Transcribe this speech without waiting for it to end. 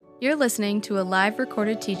You're listening to a live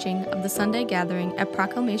recorded teaching of the Sunday gathering at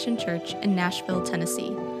Proclamation Church in Nashville,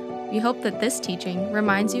 Tennessee. We hope that this teaching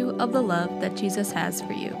reminds you of the love that Jesus has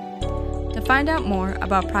for you. To find out more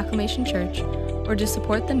about Proclamation Church or to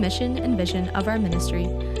support the mission and vision of our ministry,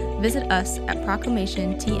 visit us at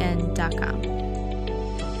proclamationtn.com.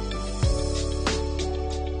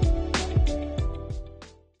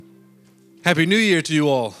 Happy New Year to you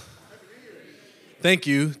all. Thank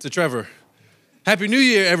you to Trevor. Happy New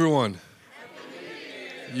Year, everyone.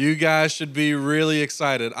 You guys should be really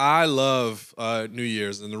excited. I love New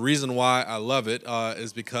Year's, and the reason why I love it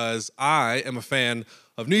is because I am a fan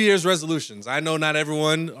of New Year's resolutions. I know not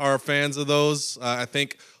everyone are fans of those. I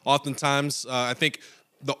think oftentimes,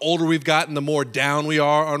 the older we've gotten, the more down we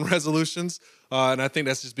are on resolutions. And I think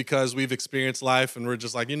that's just because we've experienced life and we're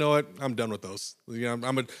just like, you know what, I'm done with those. You know,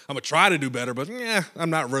 I'm gonna try to do better, but I'm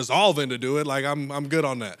not resolving to do it. Like I'm good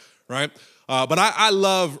on that, right? But I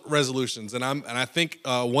love resolutions, and I think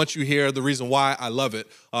once you hear the reason why I love it,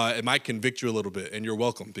 it might convict you a little bit, and you're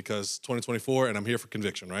welcome because 2024, and I'm here for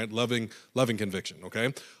conviction, right? Loving conviction.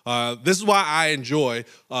 Okay, this is why I enjoy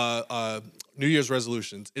New Year's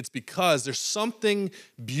resolutions. It's because there's something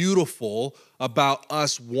beautiful about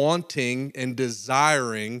us wanting and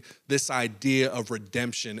desiring this idea of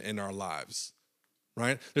redemption in our lives,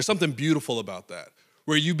 right? There's something beautiful about that,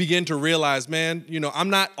 where you begin to realize, man, you know, I'm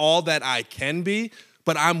not all that I can be,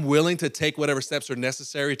 but I'm willing to take whatever steps are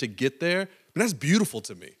necessary to get there. And that's beautiful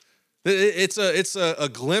to me. It's a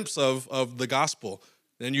glimpse of the gospel.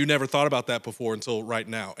 And you never thought about that before until right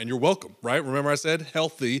now. And you're welcome, right? Remember I said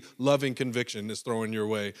healthy, loving conviction is thrown your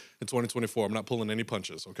way in 2024. I'm not pulling any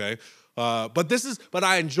punches, okay? But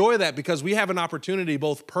I enjoy that because we have an opportunity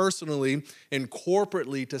both personally and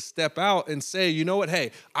corporately to step out and say, you know what,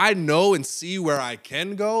 hey, I know and see where I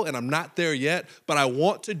can go and I'm not there yet, but I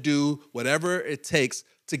want to do whatever it takes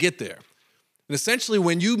to get there. And essentially,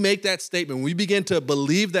 when you make that statement, when you begin to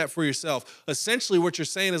believe that for yourself, essentially what you're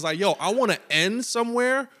saying is like, yo, I want to end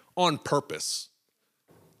somewhere on purpose.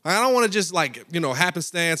 I don't want to just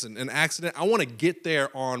happenstance and accident. I want to get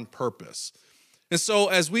there on purpose. And so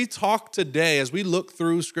as we talk today, as we look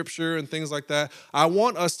through scripture and things like that, I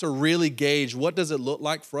want us to really gauge what does it look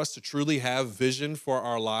like for us to truly have vision for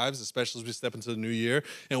our lives, especially as we step into the new year,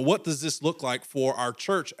 and what does this look like for our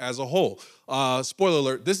church as a whole? Spoiler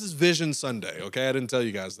alert, this is Vision Sunday, okay? I didn't tell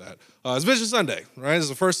you guys that. It's Vision Sunday, right? It's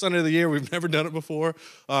the first Sunday of the year. We've never done it before.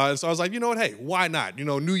 And so I was like, you know what? Hey, why not? You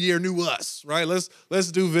know, new year, new us, right?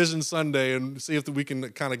 Let's do Vision Sunday and see if we can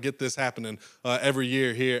kind of get this happening every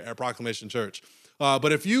year here at Proclamation Church.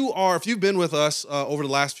 But if you've been with us over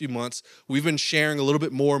the last few months, we've been sharing a little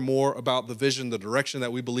bit more and more about the vision, the direction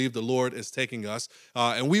that we believe the Lord is taking us.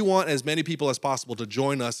 And we want as many people as possible to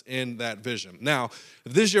join us in that vision. Now,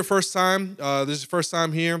 if this is your first time,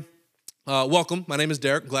 here, welcome. My name is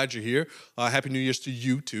Derrick. Glad you're here. Happy New Year's to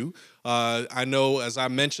you, too. I know as I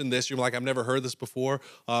mentioned this, you're like, I've never heard this before.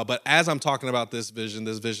 But as I'm talking about this vision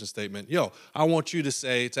statement, I want you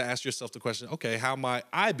to ask yourself the question, okay, how might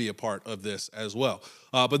I be a part of this as well?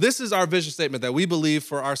 But this is our vision statement that we believe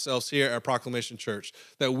for ourselves here at Proclamation Church,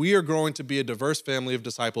 that we are growing to be a diverse family of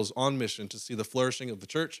disciples on mission to see the flourishing of the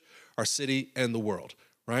church, our city, and the world,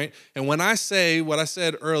 right? And when I say what I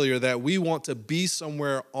said earlier, that we want to be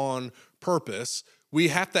somewhere on purpose, we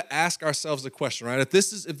have to ask ourselves the question, right? If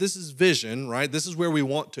this is vision, right? This is where we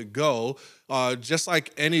want to go. Just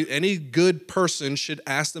like any good person should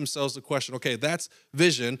ask themselves the question, okay, that's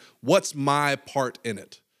vision. What's my part in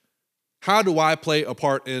it? How do I play a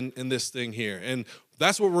part in this thing here? And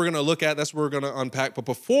that's what we're going to look at. That's what we're going to unpack. But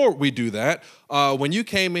before we do that, when you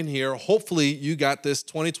came in here, hopefully you got this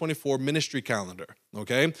 2024 ministry calendar,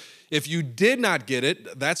 okay? If you did not get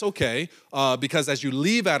it, that's okay, because as you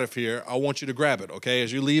leave out of here, I want you to grab it, okay?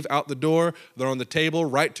 As you leave out the door, they're on the table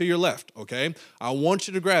right to your left, okay? I want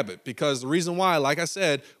you to grab it because the reason why, like I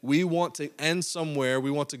said, we want to end somewhere.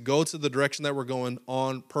 We want to go to the direction that we're going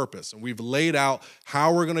on purpose. And we've laid out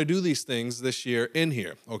how we're going to do these things this year in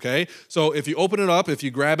here, okay? So if you open it up, if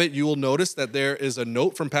you grab it, you will notice that there is a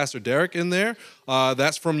note from Pastor Derrick in there.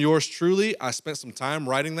 That's from yours truly. I spent some time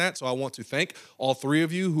writing that, so I want to thank all three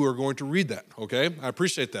of you who are going to read that, okay? I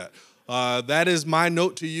appreciate that. That is my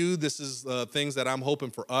note to you. This is things that I'm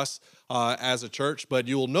hoping for us as a church, but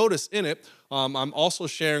you will notice in it, I'm also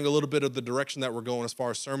sharing a little bit of the direction that we're going as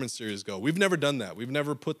far as sermon series go. We've never done that. We've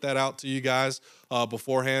never put that out to you guys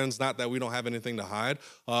beforehand. It's not that we don't have anything to hide,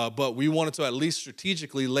 but we wanted to at least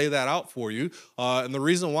strategically lay that out for you. And the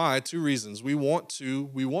reason why, two reasons. We want you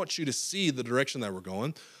to see the direction that we're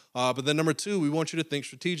going. But then number two, we want you to think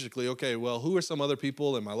strategically, okay, well, who are some other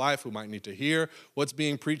people in my life who might need to hear what's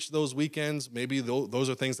being preached those weekends? Maybe those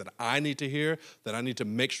are things that I need to hear, that I need to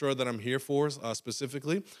make sure that I'm here for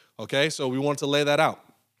specifically. Okay, so we want to lay that out.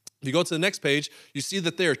 If you go to the next page, you see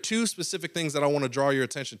that there are two specific things that I want to draw your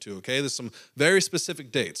attention to, okay? There's some very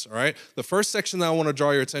specific dates, all right? The first section that I want to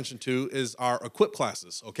draw your attention to is our equip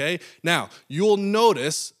classes, okay? Now, you'll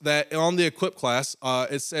notice that on the equip class,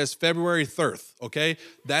 it says February 3rd, okay?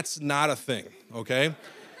 That's not a thing, okay?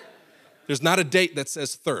 There's not a date that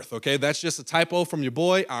says 3rd, okay? That's just a typo from your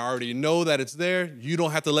boy. I already know that it's there. You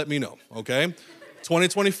don't have to let me know, okay?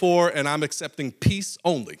 2024, and I'm accepting peace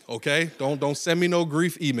only, okay? Don't send me no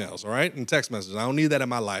grief emails, all right, and text messages. I don't need that in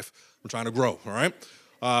my life. I'm trying to grow, all right?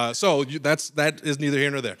 That is neither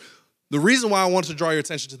here nor there. The reason why I wanted to draw your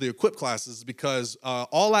attention to the equip classes is because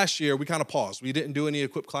all last year we kind of paused. We didn't do any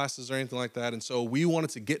equip classes or anything like that, and so we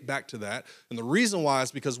wanted to get back to that. And the reason why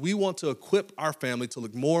is because we want to equip our family to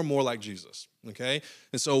look more and more like Jesus, okay?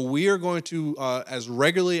 And so we are going to, as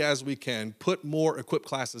regularly as we can, put more equip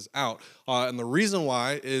classes out. And the reason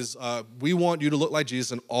why is we want you to look like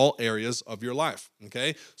Jesus in all areas of your life,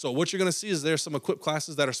 okay? So what you're going to see is there's some equip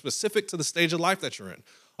classes that are specific to the stage of life that you're in.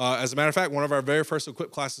 As a matter of fact, one of our very first equip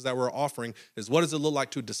classes that we're offering is what does it look like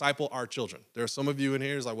to disciple our children? There are some of you in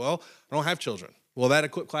here who's like, well, I don't have children. Well, that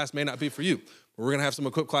equip class may not be for you. But we're going to have some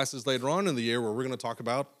equip classes later on in the year where we're going to talk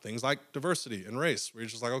about things like diversity and race. Where you're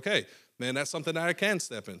just like, okay, man, that's something that I can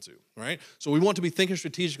step into, right? So we want to be thinking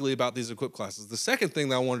strategically about these equip classes. The second thing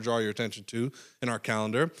that I want to draw your attention to in our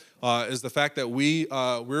calendar is the fact that we're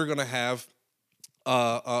going to have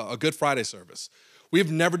a Good Friday service. We've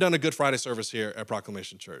never done a Good Friday service here at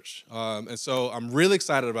Proclamation Church. And so I'm really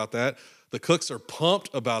excited about that. The cooks are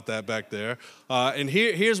pumped about that back there. And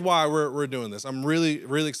here's why we're doing this. I'm really,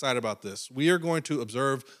 really excited about this. We are going to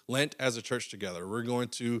observe Lent as a church together. We're going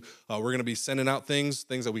to be sending out things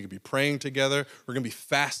that we could be praying together. We're going to be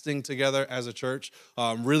fasting together as a church.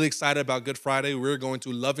 I'm really excited about Good Friday. We're going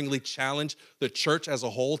to lovingly challenge the church as a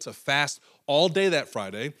whole to fast all day that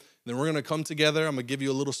Friday. Then we're going to come together. I'm going to give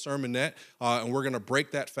you a little sermonette, and we're going to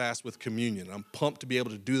break that fast with communion. I'm pumped to be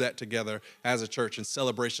able to do that together as a church in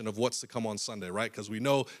celebration of what's to come on Sunday, right? Because we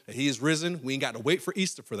know that he is risen. We ain't got to wait for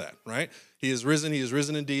Easter for that, right? He is risen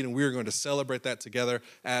indeed, and we are going to celebrate that together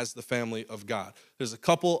as the family of God. There's a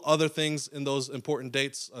couple other things in those important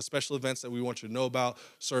dates, special events that we want you to know about,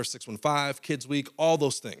 Serve 615, Kids Week, all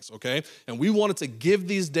those things, okay? And we wanted to give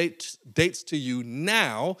these dates to you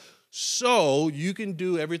now so you can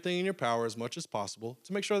do everything in your power as much as possible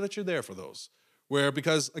to make sure that you're there for those.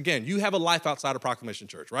 Because, again, you have a life outside of Proclamation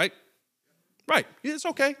Church, right? Right. It's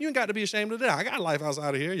okay. You ain't got to be ashamed of that. I got a life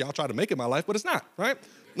outside of here. Y'all try to make it my life, but it's not, right?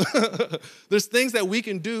 There's things that we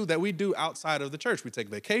can do that we do outside of the church. We take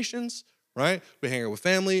vacations, right? We hang out with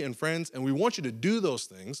family and friends, and we want you to do those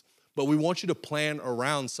things, but we want you to plan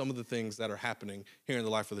around some of the things that are happening here in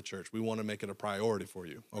the life of the church. We want to make it a priority for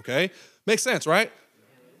you, okay? Makes sense, right?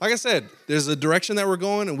 Like I said, there's a direction that we're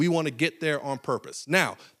going, and we want to get there on purpose.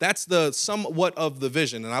 Now, that's the somewhat of the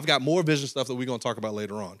vision, and I've got more vision stuff that we're going to talk about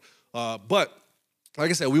later on. But like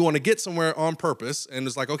I said, we want to get somewhere on purpose, and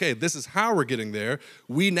it's like, okay, this is how we're getting there.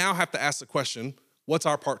 We now have to ask the question, what's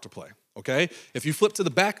our part to play? Okay, if you flip to the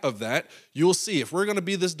back of that, you'll see if we're going to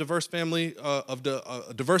be this diverse family of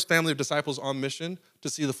disciples on mission to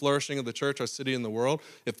see the flourishing of the church, our city, and the world.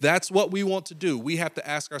 If that's what we want to do, we have to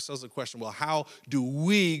ask ourselves the question: well, how do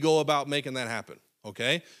we go about making that happen?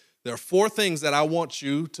 Okay. There are 4 things that I want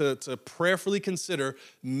you to prayerfully consider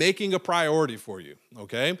making a priority for you,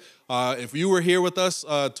 okay? If you were here with us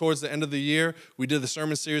towards the end of the year, we did the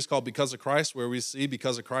sermon series called Because of Christ, where we see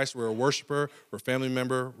because of Christ, we're a worshiper, we're a family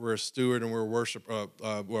member, we're a steward, and we're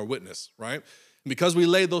a witness, right? And because we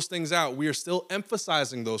laid those things out, we are still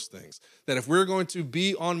emphasizing those things, that if we're going to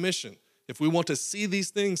be on mission, if we want to see these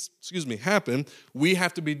things, happen, we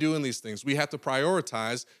have to be doing these things. We have to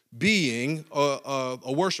prioritize being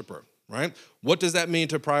a worshiper, right? What does that mean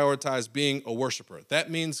to prioritize being a worshiper? That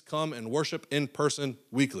means come and worship in person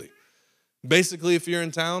weekly. Basically, if you're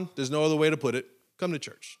in town, there's no other way to put it, come to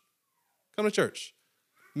church. Come to church.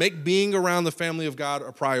 Make being around the family of God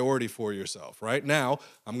a priority for yourself, right? Now,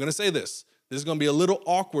 I'm going to say this. This is going to be a little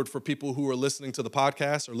awkward for people who are listening to the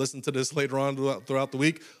podcast or listen to this later on throughout the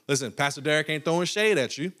week. Listen, Pastor Derrick ain't throwing shade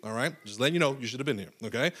at you, all right? Just letting you know you should have been here,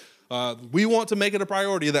 okay? We want to make it a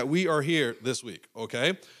priority that we are here this week,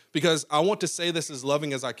 okay? Because I want to say this as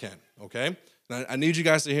loving as I can, okay? And I need you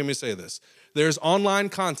guys to hear me say this. There's online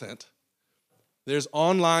content, there's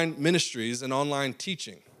online ministries and online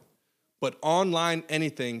teaching, but online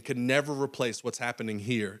anything can never replace what's happening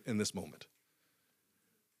here in this moment.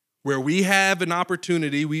 where we have an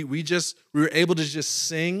opportunity, we were able to just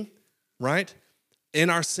sing, right? In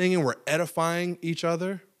our singing, we're edifying each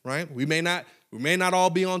other, right? We may not all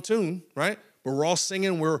be on tune, right? But we're all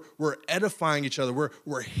singing, we're edifying each other.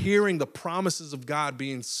 We're hearing the promises of God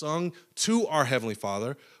being sung to our Heavenly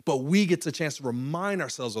Father, but we get the chance to remind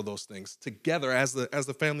ourselves of those things together as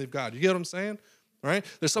the family of God. You get what I'm saying? Right?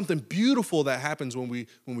 There's something beautiful that happens when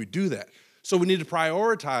we do that. So we need to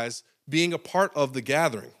prioritize being a part of the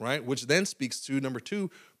gathering, right? Which then speaks to number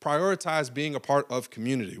 2, prioritize being a part of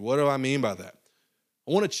community. What do I mean by that?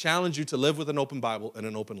 I want to challenge you to live with an open Bible and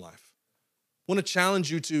an open life. I want to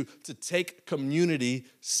challenge you to take community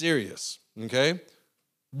serious, okay?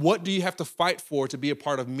 What do you have to fight for to be a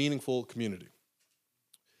part of meaningful community?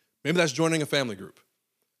 Maybe that's joining a family group.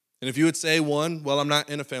 And if you would say well, I'm not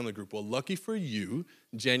in a family group. Well, lucky for you,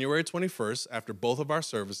 January 21st, after both of our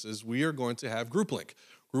services, we are going to have Group Link.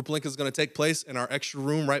 Group Link is going to take place in our extra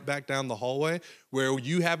room right back down the hallway where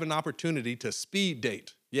you have an opportunity to speed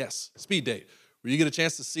date. Yes, speed date. Where you get a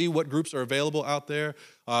chance to see what groups are available out there,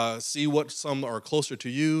 see what some are closer to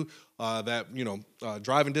you,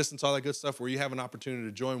 driving distance, all that good stuff, where you have an opportunity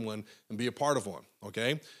to join one and be a part of one,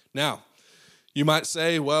 okay? Now, you might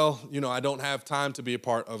say, well, I don't have time to be a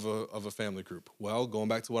part of a family group. Well, going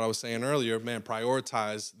back to what I was saying earlier, man,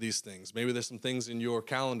 prioritize these things. Maybe there's some things in your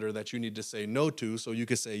calendar that you need to say no to so you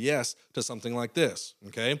can say yes to something like this,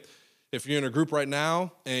 okay? If you're in a group right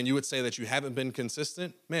now and you would say that you haven't been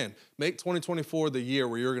consistent, man, make 2024 the year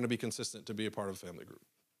where you're going to be consistent to be a part of a family group.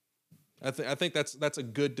 I think that's a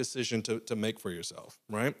good decision to make for yourself,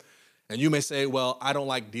 right? And you may say, well, I don't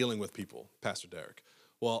like dealing with people, Pastor Derrick.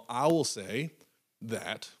 Well, I will say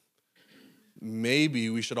that maybe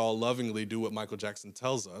we should all lovingly do what Michael Jackson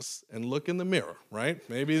tells us and look in the mirror, right?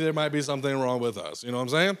 Maybe there might be something wrong with us. You know what I'm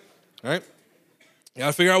saying? All right? You got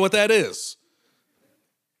to figure out what that is.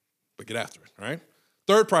 But get after it, all right?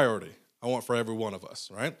 Third priority I want for every one of us,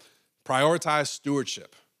 right? Prioritize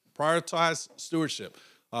stewardship. Prioritize stewardship.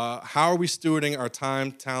 How are we stewarding our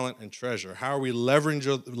time, talent, and treasure? How are we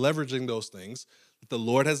leveraging those things that the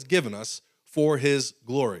Lord has given us for His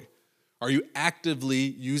glory? Are you actively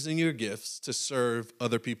using your gifts to serve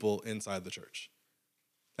other people inside the church?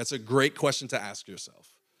 That's a great question to ask yourself.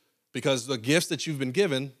 Because the gifts that you've been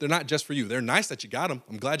given, they're not just for you. They're nice that you got them.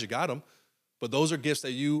 I'm glad you got them. But those are gifts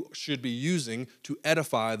that you should be using to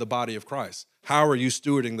edify the body of Christ. How are you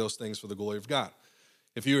stewarding those things for the glory of God?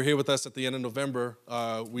 If you were here with us at the end of November,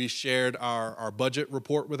 we shared our budget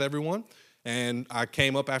report with everyone. And I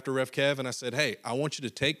came up after Rev Kev and I said, hey, I want you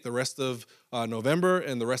to take the rest of November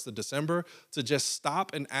and the rest of December to just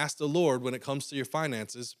stop and ask the Lord when it comes to your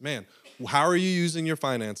finances, man, how are you using your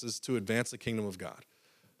finances to advance the kingdom of God?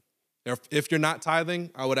 If you're not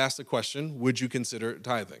tithing, I would ask the question, would you consider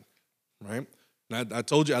tithing? Right? And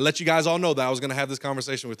I let you guys all know that I was going to have this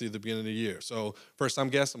conversation with you at the beginning of the year. So first time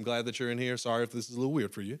guests, I'm glad that you're in here. Sorry if this is a little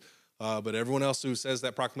weird for you. But everyone else who says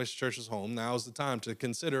that Proclamation Church is home, now is the time to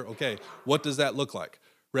consider, okay, what does that look like?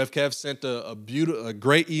 Rev Kev sent a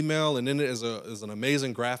great email, and in it is an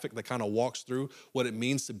amazing graphic that kind of walks through what it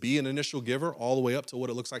means to be an initial giver all the way up to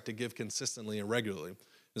what it looks like to give consistently and regularly.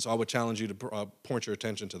 And so I would challenge you to point your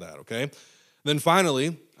attention to that, okay? Then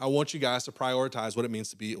finally, I want you guys to prioritize what it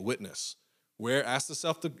means to be a witness. Ask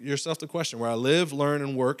yourself the question, where I live, learn,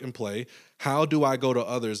 and work and play, how do I go to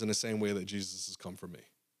others in the same way that Jesus has come for me?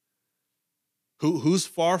 Who's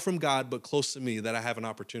far from God but close to me that I have an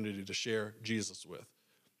opportunity to share Jesus with?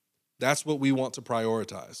 That's what we want to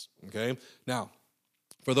prioritize, okay? Now,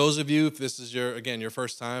 for those of you, if this is your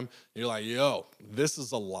first time, you're like, yo, this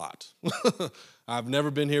is a lot. I've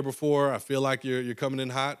never been here before. I feel like you're coming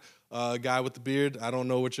in hot, guy with the beard. I don't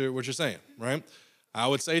know what you're saying, right? I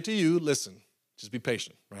would say to you, listen, just be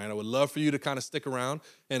patient, right? I would love for you to kind of stick around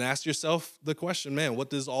and ask yourself the question, man, what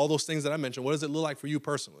does all those things that I mentioned, what does it look like for you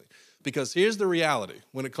personally? Because here's the reality.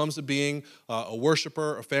 When it comes to being a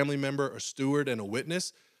worshiper, a family member, a steward, and a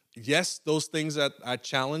witness, yes, those things that I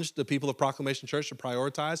challenge the people of Proclamation Church to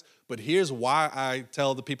prioritize, but here's why I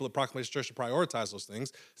tell the people of Proclamation Church to prioritize those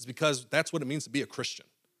things, is because that's what it means to be a Christian.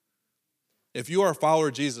 If you are a follower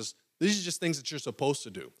of Jesus, these are just things that you're supposed to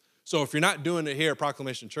do. So if you're not doing it here at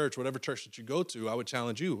Proclamation Church, whatever church that you go to, I would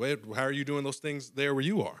challenge you. How are you doing those things there where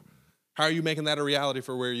you are? How are you making that a reality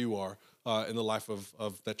for where you are in the life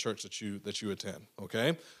of that church that you attend,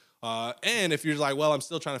 okay? And if you're like, well, I'm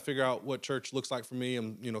still trying to figure out what church looks like for me,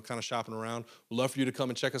 I'm kind of shopping around, we'd love for you to come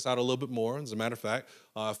and check us out a little bit more. As a matter of fact,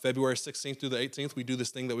 February 16th through the 18th, we do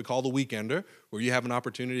this thing that we call the Weekender, where you have an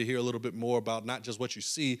opportunity to hear a little bit more about not just what you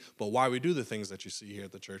see, but why we do the things that you see here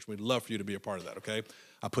at the church. We'd love for you to be a part of that, okay?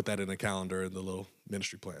 I put that in the calendar in the little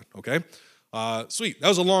ministry plan, okay? Sweet. That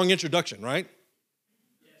was a long introduction, right?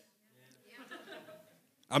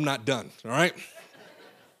 I'm not done, all right?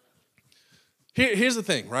 Here's the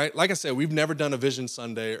thing, right? Like I said, we've never done a Vision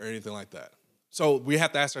Sunday or anything like that. So we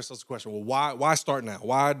have to ask ourselves the question, well, why start now?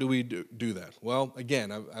 Why do we do that? Well,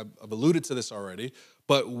 again, I've alluded to this already,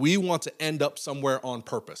 but we want to end up somewhere on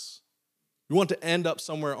purpose. We want to end up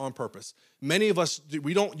somewhere on purpose. Many of us,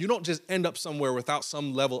 you don't just end up somewhere without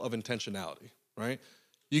some level of intentionality, right?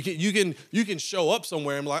 You can show up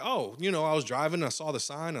somewhere and be like, oh, I was driving, I saw the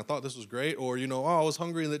sign, I thought this was great, or oh, I was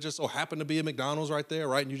hungry and it just so happened to be a McDonald's right there,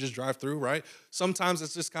 right? And you just drive through, right? Sometimes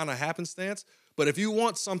it's just kind of happenstance. But if you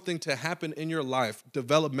want something to happen in your life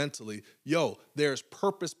developmentally, there's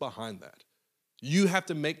purpose behind that. You have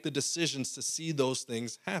to make the decisions to see those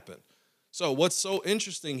things happen. So what's so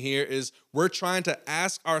interesting here is we're trying to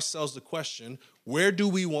ask ourselves the question, where do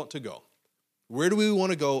we want to go? Where do we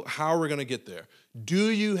want to go? How are we going to get there? Do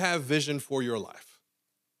you have vision for your life?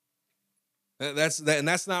 And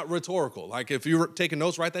that's not rhetorical. Like if you're taking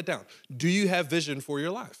notes, write that down. Do you have vision for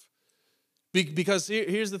your life? Because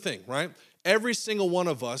here's the thing, right? Every single one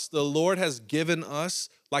of us, the Lord has given us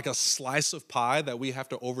like a slice of pie that we have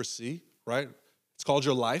to oversee, right? It's called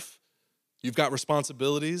your life. You've got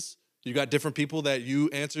responsibilities. You've got different people that you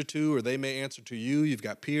answer to or they may answer to you. You've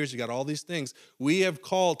got peers. You got all these things. We have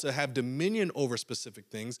called to have dominion over specific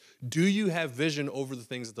things. Do you have vision over the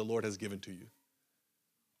things that the Lord has given to you?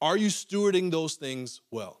 Are you stewarding those things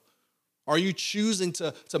well? Are you choosing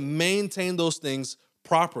to maintain those things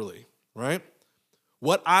properly, right?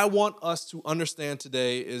 What I want us to understand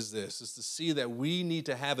today is this, is to see that we need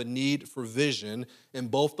to have a need for vision in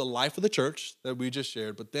both the life of the church that we just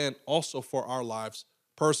shared, but then also for our lives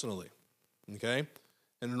personally, okay?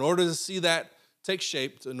 And in order to see that take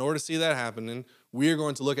shape, in order to see that happening, we are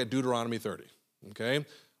going to look at Deuteronomy 30, okay?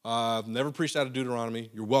 I've never preached out of Deuteronomy.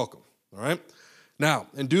 You're welcome, all right? Now,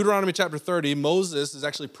 in Deuteronomy chapter 30, Moses is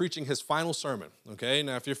actually preaching his final sermon, okay?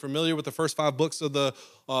 Now, if you're familiar with the first 5 books of the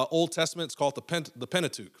Old Testament, it's called the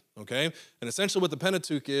Pentateuch, okay? And essentially what the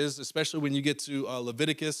Pentateuch is, especially when you get to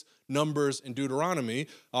Leviticus, Numbers, and Deuteronomy,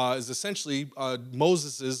 is essentially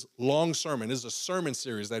Moses' long sermon. This is a sermon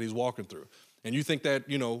series that he's walking through. And you think that,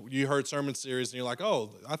 you heard sermon series and you're like,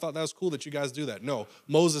 oh, I thought that was cool that you guys do that. No,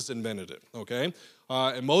 Moses invented it, okay?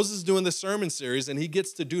 And Moses is doing this sermon series, and he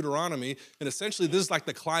gets to Deuteronomy, and essentially this is like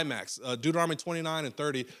the climax. Deuteronomy 29 and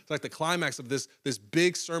 30 is like the climax of this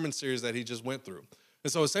big sermon series that he just went through.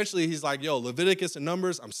 And so essentially he's like, Leviticus and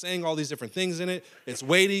Numbers, I'm saying all these different things in it. It's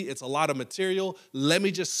weighty. It's a lot of material. Let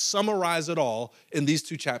me just summarize it all in these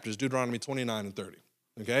 2 chapters, Deuteronomy 29 and 30.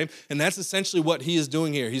 Okay? And that's essentially what he is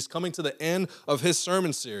doing here. He's coming to the end of his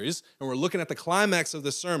sermon series, and we're looking at the climax of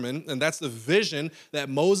the sermon, and that's the vision that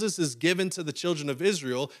Moses is given to the children of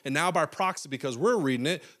Israel, and now by proxy, because we're reading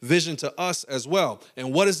it, vision to us as well.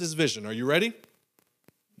 And what is this vision? Are you ready?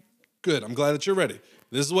 Good. I'm glad that you're ready.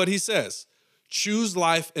 This is what he says. Choose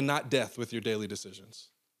life and not death with your daily decisions.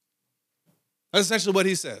 That's essentially what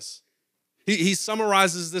he says. He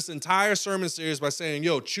summarizes this entire sermon series by saying,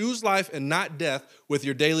 choose life and not death with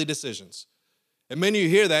your daily decisions. And many of you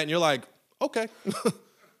hear that and you're like, okay,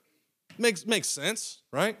 makes sense,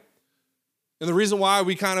 right? And the reason why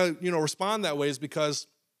we kind of, respond that way is because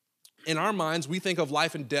in our minds, we think of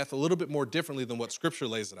life and death a little bit more differently than what Scripture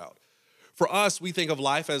lays it out. For us, we think of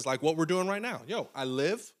life as like what we're doing right now. I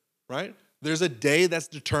live, right? There's a day that's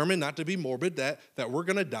determined, not to be morbid, that we're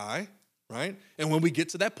going to die. Right? And when we get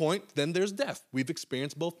to that point, then there's death. We've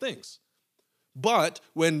experienced both things. But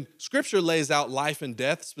when Scripture lays out life and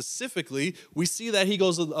death specifically, we see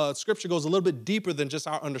that Scripture goes a little bit deeper than just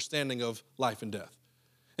our understanding of life and death.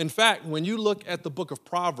 In fact, when you look at the book of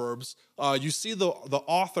Proverbs, you see the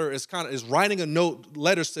author is writing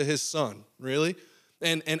letters to his son, really.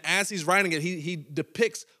 And as he's writing it, he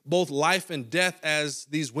depicts both life and death as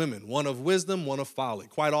these women, one of wisdom, one of folly,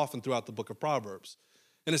 quite often throughout the book of Proverbs.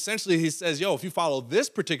 And essentially he says, if you follow this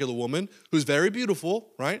particular woman, who's very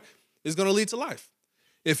beautiful, right, is going to lead to life.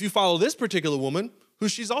 If you follow this particular woman,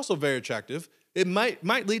 she's also very attractive, it might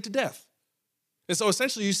lead to death. And so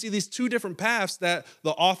essentially you see these 2 different paths that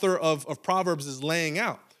the author of Proverbs is laying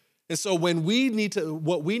out. And so what we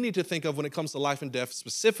need to think of when it comes to life and death,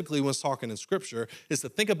 specifically when it's talking in Scripture, is to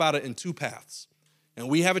think about it in 2 paths. And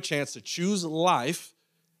we have a chance to choose life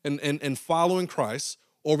and following Christ,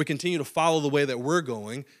 or we continue to follow the way that we're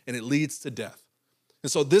going, and it leads to death.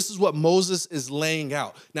 And so this is what Moses is laying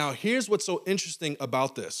out. Now, here's what's so interesting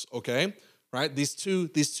about this, okay? Right? These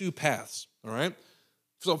two paths, all right?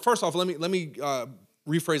 So first off, let me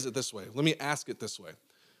rephrase it this way. Let me ask it this way.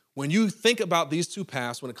 When you think about these 2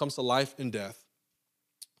 paths when it comes to life and death,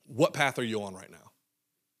 what path are you on right now?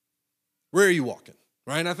 Where are you walking?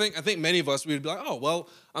 Right? And I think many of us, we'd be like, oh, well,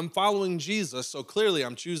 I'm following Jesus, so clearly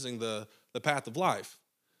I'm choosing the path of life.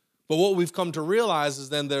 But what we've come to realize is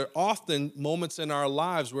then there are often moments in our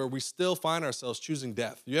lives where we still find ourselves choosing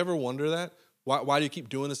death. You ever wonder that? Why do you keep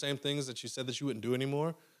doing the same things that you said that you wouldn't do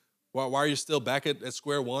anymore? Why are you still back at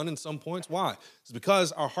square one in some points? Why? It's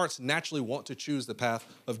because our hearts naturally want to choose the path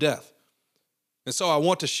of death. And so I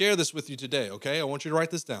want to share this with you today, okay? I want you to write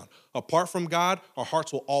this down. Apart from God, our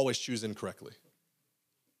hearts will always choose incorrectly.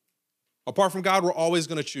 Apart from God, we're always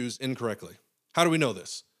going to choose incorrectly. How do we know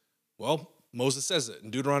this? Well, Moses says it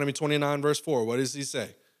in Deuteronomy 29, verse 4. What does he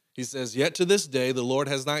say? He says, yet to this day, the Lord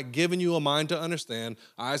has not given you a mind to understand,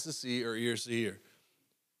 eyes to see, or ears to hear.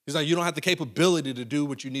 He's like, you don't have the capability to do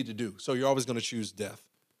what you need to do, so you're always going to choose death.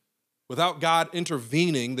 Without God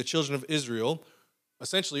intervening, the children of Israel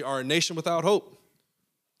essentially are a nation without hope.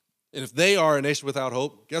 And if they are a nation without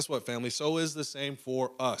hope, guess what, family? So is the same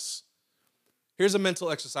for us. Here's a mental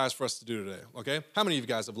exercise for us to do today, okay? How many of you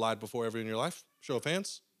guys have lied before ever in your life? Show of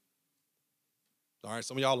hands. All right,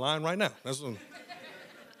 some of y'all lying right now. That's what,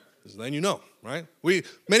 just letting you know, right?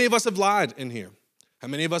 Many of us have lied in here. How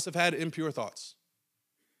many of us have had impure thoughts?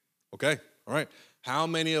 Okay, all right. How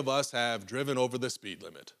many of us have driven over the speed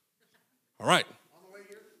limit? All right. On the way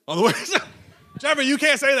here? On the way. Trevor, you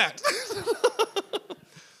can't say that.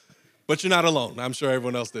 But you're not alone. I'm sure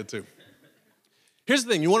everyone else did too. Here's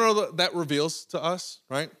the thing. You want to know what that reveals to us,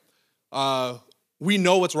 right? We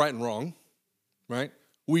know what's right and wrong, right?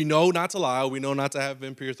 We know not to lie. We know not to have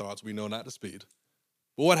impure thoughts. We know not to speed.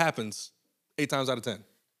 But what happens 8 times out of 10?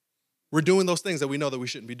 We're doing those things that we know that we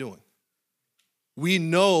shouldn't be doing. We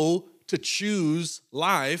know to choose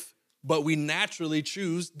life, but we naturally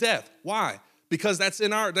choose death. Why? Because that's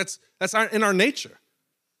in our nature.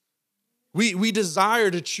 We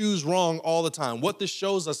desire to choose wrong all the time. What this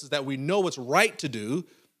shows us is that we know what's right to do,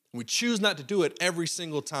 and we choose not to do it every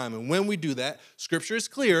single time. And when we do that, Scripture is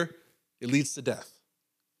clear, it leads to death.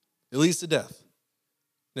 It leads to death.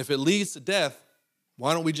 And if it leads to death,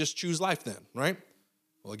 why don't we just choose life then, right?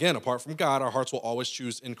 Well, again, apart from God, our hearts will always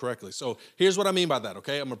choose incorrectly. So here's what I mean by that,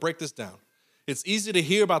 okay? I'm going to break this down. It's easy to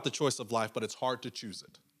hear about the choice of life, but it's hard to choose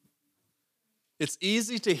it. It's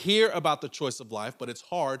easy to hear about the choice of life, but it's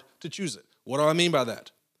hard to choose it. What do I mean by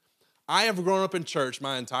that? I have grown up in church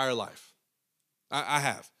my entire life. I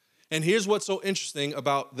have. And here's what's so interesting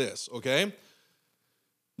about this, okay?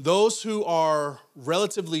 Those who are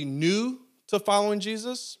relatively new to following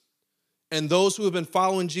Jesus and those who have been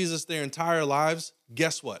following Jesus their entire lives,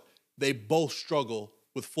 guess what? They both struggle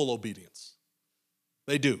with full obedience.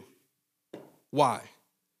 They do. Why?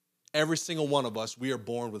 Every single one of us, we are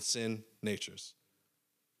born with sin natures.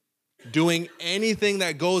 Doing anything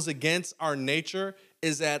that goes against our nature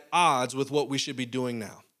is at odds with what we should be doing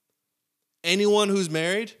now. Anyone who's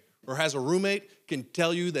married or has a roommate can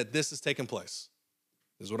tell you that this is taking place.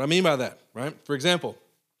 This is what I mean by that, right? For example,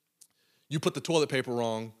 you put the toilet paper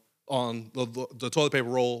wrong on the toilet paper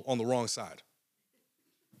roll on the wrong side,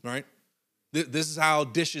 right? This is how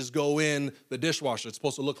dishes go in the dishwasher. It's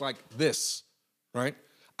supposed to look like this, right?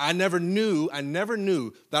 I never knew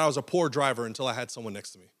that I was a poor driver until I had someone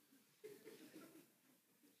next to me.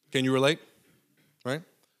 Can you relate? Right?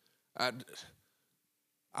 I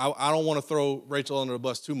don't want to throw Rachel under the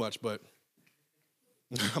bus too much, but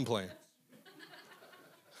I'm playing.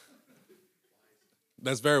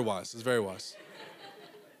 That's very wise. It's very wise.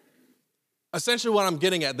 Essentially what I'm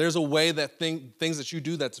getting at, there's a way that things that you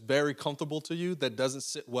do that's very comfortable to you that doesn't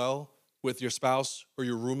sit well with your spouse or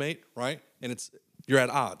your roommate, right? And you're at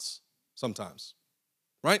odds sometimes,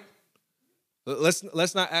 right? Let's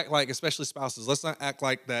not act like, especially spouses, let's not act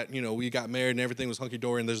like that, we got married and everything was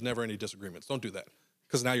hunky-dory and there's never any disagreements. Don't do that,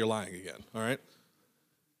 because now you're lying again, all right?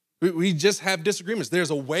 We just have disagreements.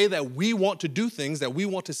 There's a way that we want to do things that we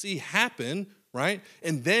want to see happen, right?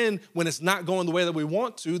 And then when it's not going the way that we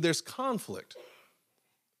want to, there's conflict.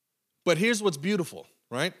 But here's what's beautiful,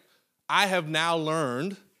 right? I have now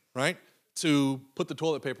learned, right, to put the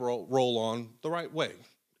toilet paper roll on the right way,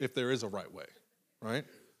 if there is a right way, right?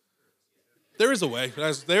 There is a way.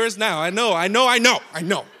 There is now. I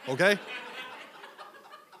know, okay?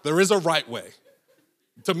 There is a right way.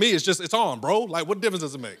 To me, it's on, bro. Like, what difference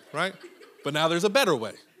does it make, right? But now there's a better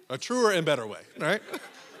way, a truer and better way, right?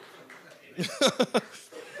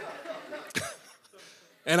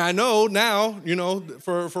 And I know now,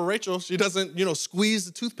 for Rachel, she doesn't, squeeze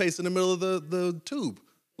the toothpaste in the middle of the tube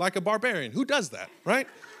like a barbarian. Who does that, right?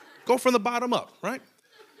 Go from the bottom up, right?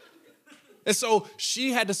 And so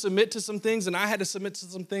she had to submit to some things and I had to submit to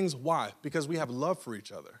some things. Why? Because we have love for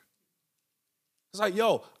each other. It's like,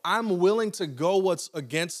 yo, I'm willing to go what's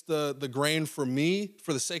against the grain for me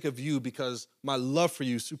for the sake of you because my love for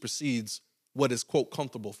you supersedes what is, quote,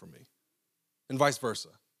 comfortable for me, and vice versa.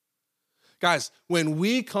 Guys, when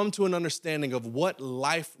we come to an understanding of what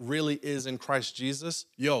life really is in Christ Jesus,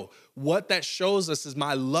 what that shows us is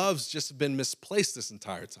my love's just been misplaced this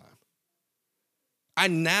entire time. I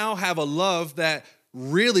now have a love that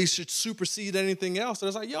really should supersede anything else. And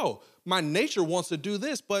it's like, my nature wants to do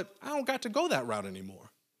this, but I don't got to go that route anymore.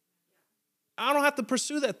 I don't have to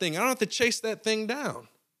pursue that thing. I don't have to chase that thing down.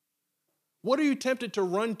 What are you tempted to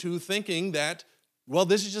run to thinking that, well,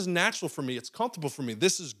 this is just natural for me. It's comfortable for me.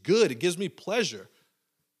 This is good. It gives me pleasure.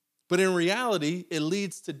 But in reality, it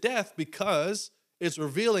leads to death because it's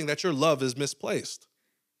revealing that your love is misplaced.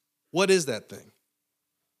 What is that thing?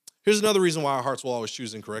 Here's another reason why our hearts will always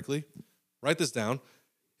choose incorrectly. Write this down.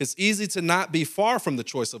 It's easy to not be far from the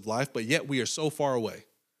choice of life, but yet we are so far away.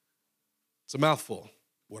 It's a mouthful.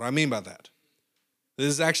 What do I mean by that? This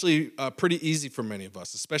is actually pretty easy for many of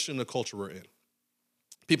us, especially in the culture we're in.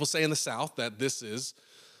 People say in the South that this is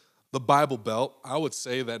the Bible Belt. I would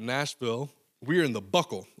say that Nashville, we're in the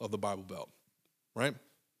buckle of the Bible Belt, right?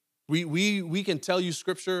 We can tell you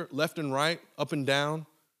scripture left and right, up and down.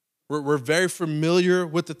 We're very familiar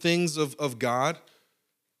with the things of God.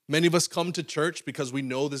 Many of us come to church because we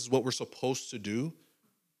know this is what we're supposed to do.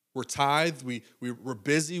 We're tithed. We're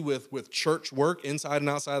busy with church work inside and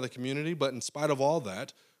outside of the community. But in spite of all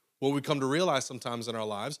that, what we come to realize sometimes in our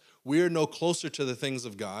lives, we are no closer to the things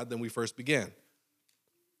of God than we first began.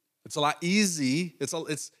 It's a lot easy.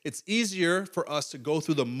 It's easier for us to go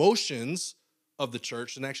through the motions of the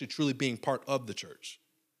church than actually truly being part of the church.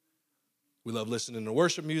 We love listening to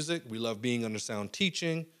worship music. We love being under sound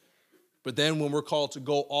teaching. But then when we're called to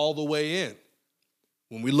go all the way in,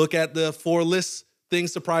 when we look at the 4 lists,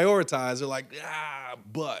 things to prioritize, they're like,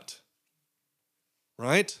 but,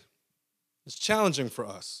 right? It's challenging for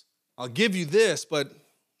us. I'll give you this, but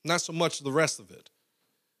not so much the rest of it.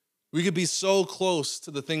 We could be so close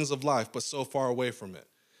to the things of life, but so far away from it.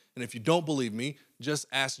 And if you don't believe me, just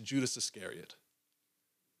ask Judas Iscariot.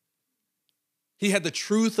 He had the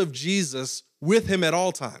truth of Jesus with him at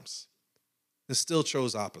all times and still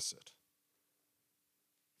chose opposite.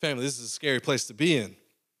 Family, this is a scary place to be in.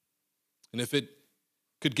 And if it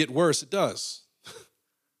could get worse, it does.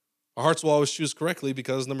 Our hearts will always choose correctly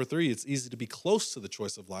because, number 3, it's easy to be close to the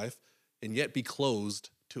choice of life and yet be closed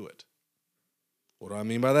to it. What do I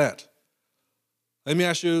mean by that? Let me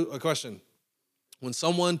ask you a question. When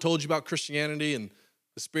someone told you about Christianity and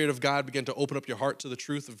the Spirit of God began to open up your heart to the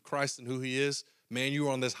truth of Christ and who he is, man, you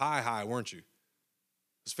were on this high, weren't you? It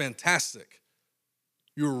was fantastic.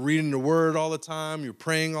 You were reading the word all the time. You were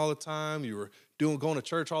praying all the time. You were going to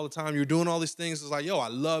church all the time. You were doing all these things. It's like, I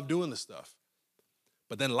love doing this stuff.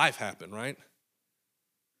 But then life happened, right?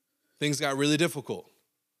 Things got really difficult.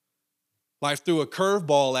 Life threw a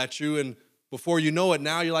curveball at you, and before you know it,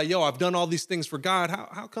 now you're like, I've done all these things for God.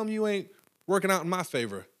 How come you ain't working out in my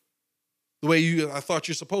favor the way I thought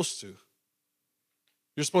you're supposed to?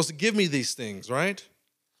 You're supposed to give me these things, right?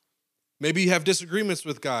 Maybe you have disagreements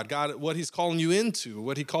with God, what he's calling you into,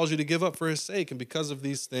 what he calls you to give up for his sake. And because of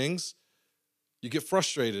these things, you get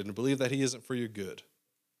frustrated and believe that he isn't for your good.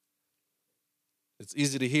 It's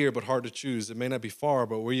easy to hear, but hard to choose. It may not be far,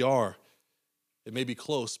 but we are. It may be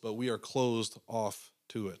close, but we are closed off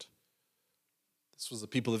to it. This was the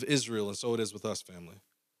people of Israel, and so it is with us, family.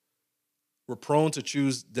 We're prone to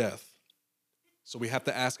choose death. So we have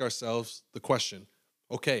to ask ourselves the question,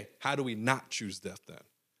 okay, how do we not choose death then?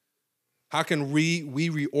 How can we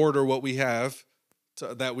reorder what we have,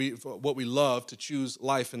 what we love, to choose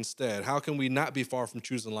life instead? How can we not be far from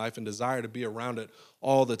choosing life and desire to be around it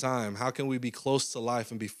all the time? How can we be close to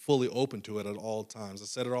life and be fully open to it at all times? I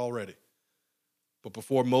said it already. But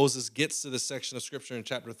before Moses gets to this section of Scripture in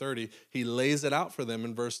chapter 30, he lays it out for them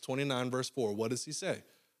in verse 29, verse 4. What does he say?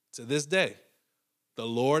 To this day, the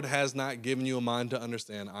Lord has not given you a mind to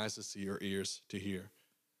understand, eyes to see, or ears to hear.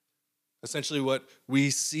 Essentially, what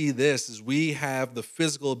we see this is we have the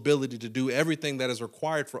physical ability to do everything that is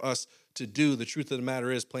required for us to do. The truth of the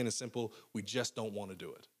matter is, plain and simple, we just don't want to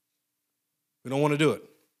do it. We don't want to do it.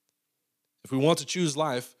 If we want to choose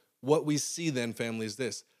life, what we see then, family, is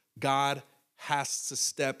this. God has to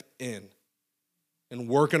step in and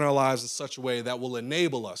work in our lives in such a way that will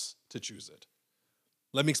enable us to choose it.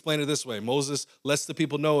 Let me explain it this way. Moses lets the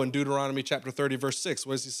people know in Deuteronomy chapter 30, verse 6.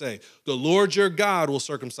 What does he say? The Lord your God will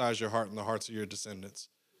circumcise your heart and the hearts of your descendants.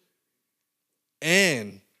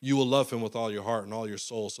 And you will love him with all your heart and all your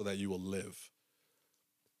soul so that you will live.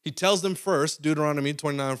 He tells them first, Deuteronomy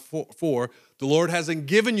 29:4, the Lord hasn't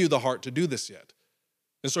given you the heart to do this yet.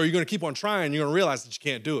 And so you're going to keep on trying. You're going to realize that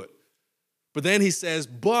you can't do it. But then he says,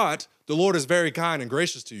 but the Lord is very kind and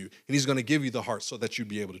gracious to you, and he's going to give you the heart so that you'd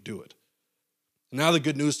be able to do it. Now the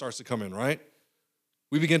good news starts to come in, right?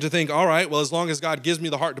 We begin to think, all right, well, as long as God gives me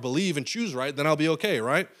the heart to believe and choose right, then I'll be okay,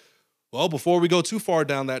 right? Well, before we go too far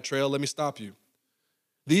down that trail, let me stop you.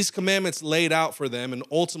 These commandments laid out for them and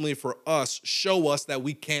ultimately for us show us that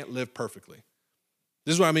we can't live perfectly.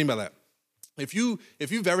 This is what I mean by that. If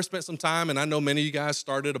you've ever spent some time, and I know many of you guys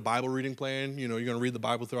started a Bible reading plan, you're going to read the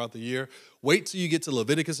Bible throughout the year, wait till you get to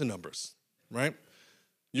Leviticus and Numbers, right?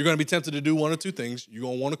 You're going to be tempted to do one or two things. You're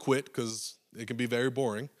going to want to quit because it can be very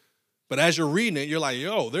boring. But as you're reading it, you're like,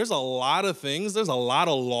 yo, there's a lot of things, there's a lot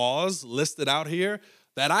of laws listed out here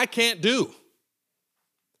that I can't do.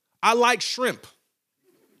 I like shrimp.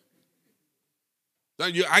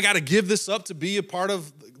 I got to give this up to be a part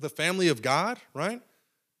of the family of God, right?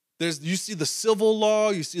 You see the civil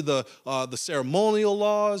law, you see the ceremonial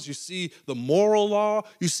laws, you see the moral law,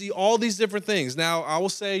 you see all these different things. Now, I will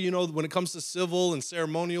say, when it comes to civil and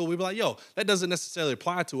ceremonial, we'll be like, yo, that doesn't necessarily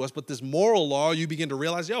apply to us. But this moral law, you begin to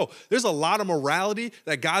realize, yo, there's a lot of morality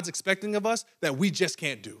that God's expecting of us that we just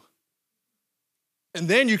can't do. And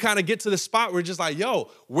then you kind of get to the spot where you're just like,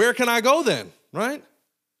 yo, where can I go then, right?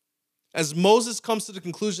 As Moses comes to the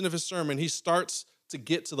conclusion of his sermon, he starts to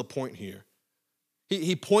get to the point here.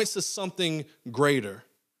 He points to something greater,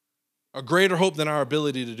 a greater hope than our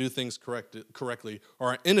ability to do things correctly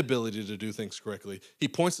or our inability to do things correctly. He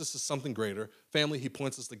points us to something greater. Family, he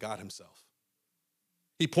points us to God himself.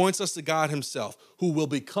 He points us to God himself, who will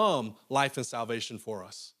become life and salvation for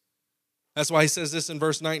us. That's why he says this in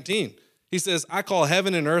verse 19. He says, I call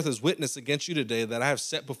heaven and earth as witness against you today that I have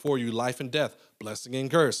set before you life and death, blessing and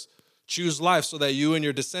curse. Choose life so that you and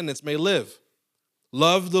your descendants may live.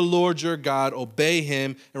 Love the Lord your God, obey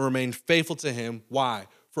him, and remain faithful to him. Why?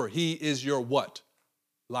 For he is your what?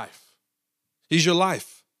 Life. He's your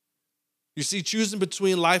life. You see, choosing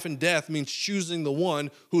between life and death means choosing the one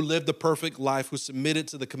who lived the perfect life, who submitted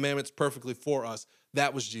to the commandments perfectly for us.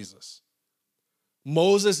 That was Jesus.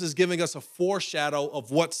 Moses is giving us a foreshadow of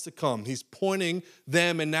what's to come. He's pointing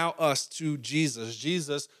them and now us to Jesus.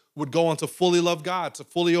 Jesus would go on to fully love God, to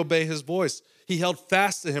fully obey his voice. He held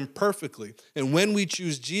fast to him perfectly. And when we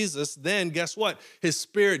choose Jesus, then guess what? His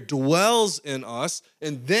Spirit dwells in us,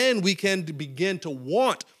 and then we can begin to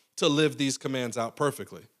want to live these commands out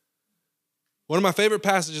perfectly. One of my favorite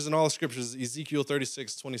passages in all the scriptures is Ezekiel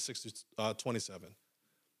 36, 26 to 27.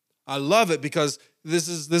 I love it because this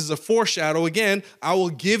is a foreshadow. Again, I will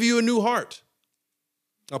give you a new heart.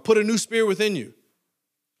 I'll put a new spirit within you.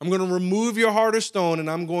 I'm going to remove your heart of stone, and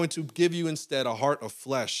I'm going to give you instead a heart of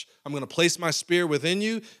flesh. I'm going to place my spirit within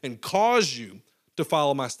you and cause you to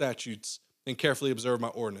follow my statutes and carefully observe my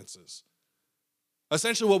ordinances.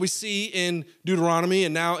 Essentially, what we see in Deuteronomy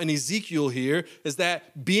and now in Ezekiel here is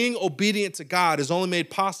that being obedient to God is only made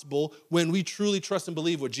possible when we truly trust and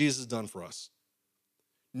believe what Jesus has done for us.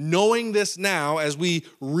 Knowing this now, as we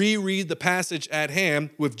reread the passage at hand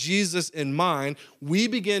with Jesus in mind, we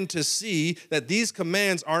begin to see that these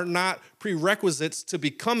commands are not prerequisites to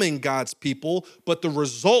becoming God's people, but the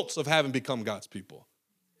results of having become God's people.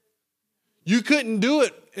 You couldn't do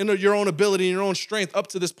it in your own ability and your own strength up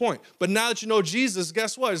to this point. But now that you know Jesus,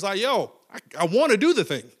 guess what? It's like, yo, I want to do the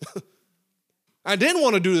thing. I didn't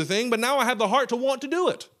want to do the thing, but now I have the heart to want to do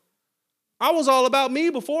it. I was all about me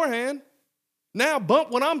beforehand. Now,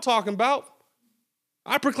 bump what I'm talking about.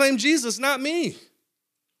 I proclaim Jesus, not me.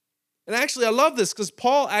 And actually, I love this because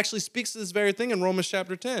Paul actually speaks to this very thing in Romans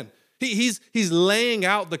chapter 10. He's laying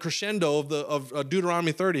out the crescendo of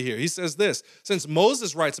Deuteronomy 30 here. He says this, since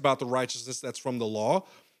Moses writes about the righteousness that's from the law,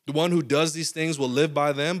 the one who does these things will live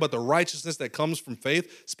by them, but the righteousness that comes from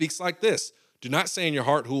faith speaks like this. Do not say in your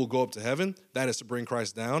heart who will go up to heaven, that is to bring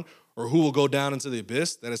Christ down, or who will go down into the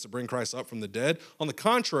abyss, that is to bring Christ up from the dead. On the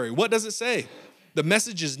contrary, what does it say? The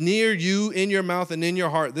message is near you, in your mouth and in your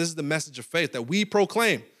heart. This is the message of faith that we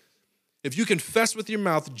proclaim. If you confess with your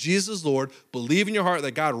mouth Jesus Lord, believe in your heart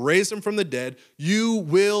that God raised him from the dead, you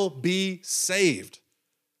will be saved.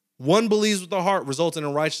 One believes with the heart, resulting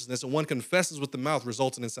in righteousness, and one confesses with the mouth,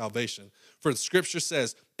 resulting in salvation. For the scripture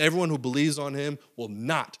says, everyone who believes on him will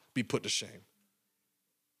not be put to shame.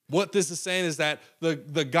 What this is saying is that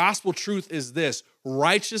the gospel truth is this.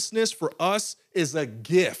 Righteousness for us is a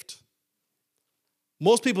gift.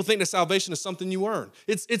 Most people think that salvation is something you earn.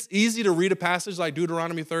 It's easy to read a passage like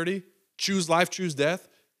Deuteronomy 30, choose life, choose death,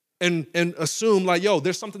 and assume like, yo,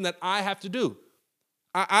 there's something that I have to do.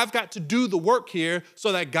 I've got to do the work here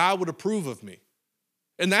so that God would approve of me.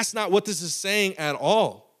 And that's not what this is saying at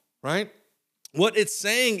all, right? What it's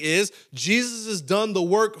saying is Jesus has done the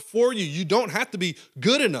work for you. You don't have to be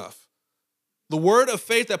good enough. The word of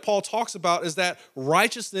faith that Paul talks about is that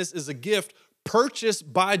righteousness is a gift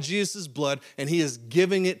purchased by Jesus' blood, and he is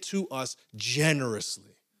giving it to us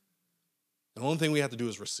generously. The only thing we have to do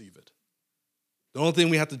is receive it. The only thing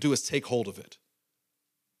we have to do is take hold of it.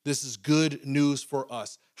 This is good news for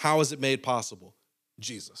us. How is it made possible?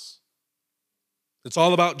 Jesus. It's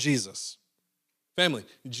all about Jesus. Family,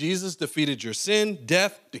 Jesus defeated your sin,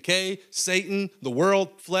 death, decay, Satan, the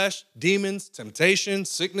world, flesh, demons, temptation,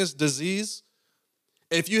 sickness, disease.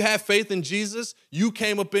 If you have faith in Jesus, you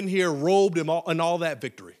came up in here robed in all that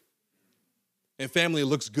victory. And family, it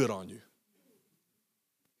looks good on you.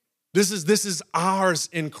 This is ours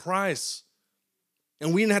in Christ.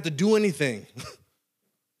 And we didn't have to do anything.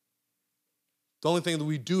 The only thing that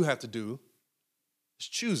we do have to do is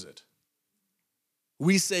choose it.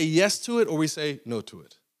 We say yes to it or we say no to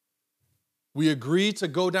it. We agree to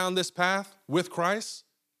go down this path with Christ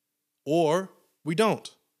or we don't.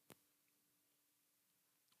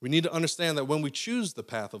 We need to understand that when we choose the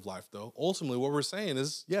path of life, though, ultimately what we're saying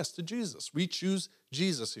is yes to Jesus. We choose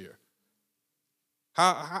Jesus here.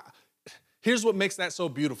 Here's what makes that so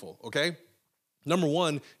beautiful, okay? Number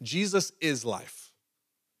one, Jesus is life.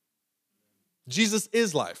 Jesus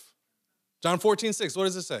is life. John 14:6, what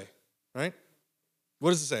does it say, right? What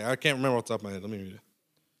does it say? I can't remember off the top of my head. Let me read it.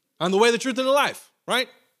 I'm the way, the truth, and the life, right?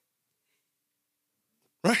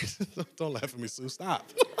 Right? Don't laugh at me, Sue. Stop.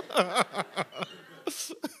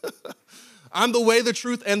 I'm the way, the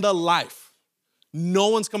truth, and the life. No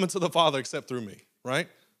one's coming to the Father except through me, right?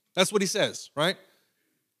 That's what he says, right?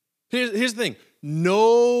 Here's the thing.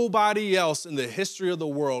 Nobody else in the history of the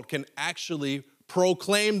world can actually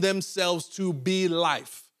proclaim themselves to be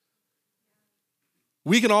life.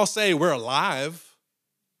 We can all say we're alive.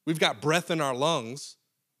 We've got breath in our lungs.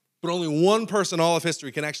 But only one person in all of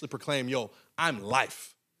history can actually proclaim, yo, I'm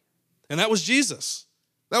life. And that was Jesus.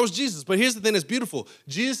 That was Jesus. But here's the thing that's beautiful.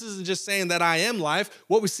 Jesus isn't just saying that I am life.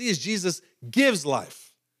 What we see is Jesus gives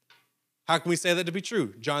life. How can we say that to be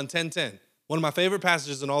true? John 10:10. One of my favorite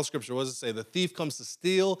passages in all Scripture. What does it say? The thief comes to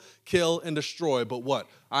steal, kill, and destroy. But what?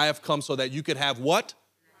 I have come so that you could have what?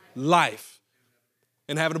 Life.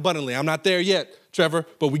 And have it abundantly. I'm not there yet, Trevor,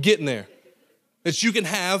 but we're getting there. That you can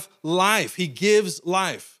have life. He gives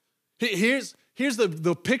life. Here's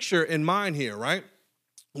the picture in mind here, right?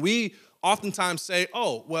 We oftentimes say,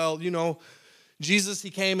 oh, well, you know, Jesus, he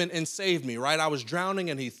came and saved me, right? I was drowning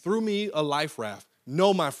and he threw me a life raft.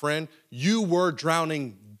 No, my friend, you were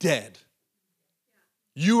drowning dead.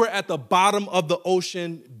 You were at the bottom of the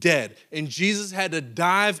ocean dead. And Jesus had to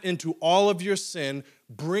dive into all of your sin,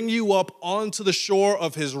 bring you up onto the shore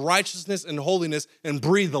of his righteousness and holiness, and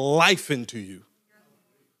breathe life into you.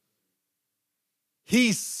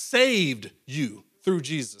 He saved you through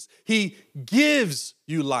Jesus. He gives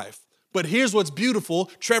you life. But here's what's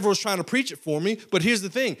beautiful. Trevor was trying to preach it for me, but here's the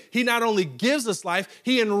thing. He not only gives us life,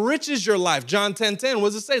 he enriches your life. John 10:10, what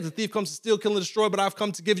does it say? The thief comes to steal, kill, and destroy, but I've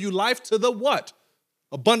come to give you life to the what?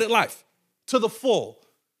 Abundant life, to the full.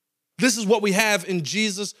 This is what we have in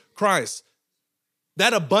Jesus Christ.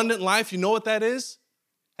 That abundant life, you know what that is?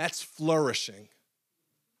 That's flourishing.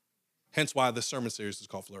 Hence why this sermon series is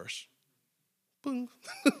called Flourish. Boom.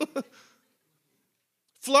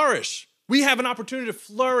 Flourish. We have an opportunity to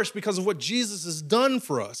flourish because of what Jesus has done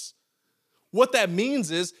for us. What that means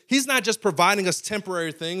is he's not just providing us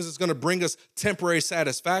temporary things that's going to bring us temporary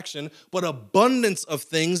satisfaction, but abundance of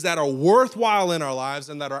things that are worthwhile in our lives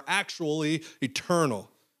and that are actually eternal.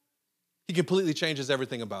 He completely changes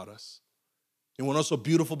everything about us. And what's so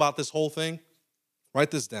beautiful about this whole thing? Write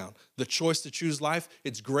this down. The choice to choose life,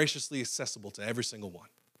 it's graciously accessible to every single one.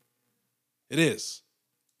 It is.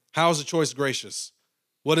 How is the choice gracious?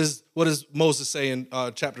 What does Moses say in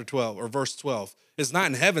chapter 12 or verse 12? It's not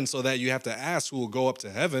in heaven so that you have to ask who will go up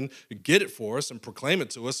to heaven, get it for us, and proclaim it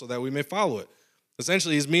to us so that we may follow it.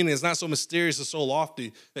 Essentially, his meaning is not so mysterious or so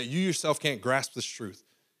lofty that you yourself can't grasp this truth.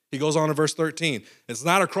 He goes on in verse 13. It's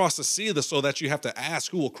not across the sea so that you have to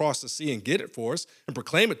ask who will cross the sea and get it for us and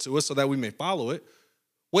proclaim it to us so that we may follow it.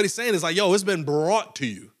 What he's saying is like, yo, it's been brought to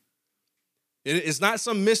you. It's not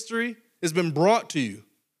some mystery. It's been brought to you.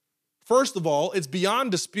 First of all, it's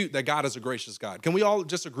beyond dispute that God is a gracious God. Can we all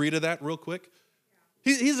just agree to that real quick?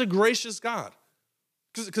 He's a gracious God.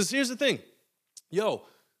 Because here's the thing. Yo,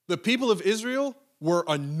 the people of Israel were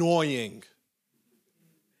annoying.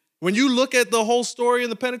 When you look at the whole story in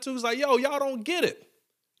the Pentateuch, it's like, yo, y'all don't get it.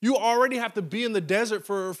 You already have to be in the desert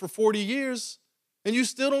for 40 years, and you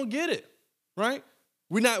still don't get it, right?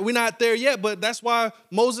 We're not there yet, but that's why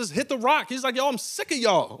Moses hit the rock. He's like, yo, I'm sick of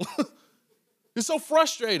y'all. It's so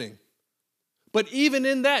frustrating. But even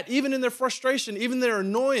in that, even in their frustration, even their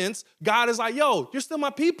annoyance, God is like, yo, you're still my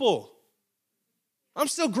people. I'm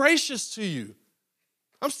still gracious to you.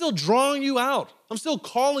 I'm still drawing you out. I'm still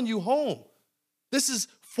calling you home. This is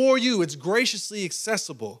for you. It's graciously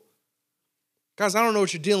accessible. Guys, I don't know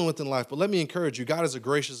what you're dealing with in life, but let me encourage you. God is a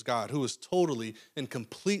gracious God who is totally and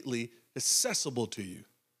completely accessible to you.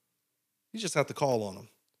 You just have to call on him.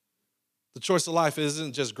 The choice of life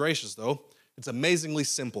isn't just gracious, though. It's amazingly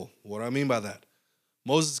simple. What do I mean by that?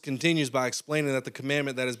 Moses continues by explaining that the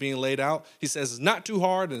commandment that is being laid out, he says, is not too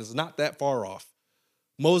hard and it's not that far off.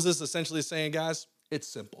 Moses essentially is saying, guys, it's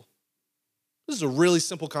simple. This is a really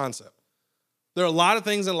simple concept. There are a lot of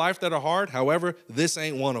things in life that are hard. However, this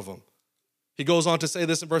ain't one of them. He goes on to say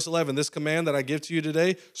this in verse 11, this command that I give to you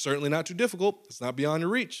today, certainly not too difficult. It's not beyond your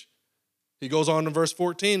reach. He goes on in verse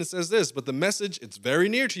 14 and says this, but the message, it's very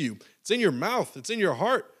near to you. It's in your mouth. It's in your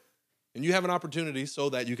heart. And you have an opportunity so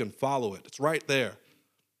that you can follow it. It's right there.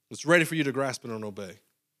 It's ready for you to grasp it and obey.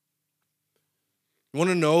 You want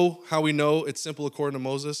to know how we know it's simple according to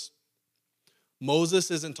Moses?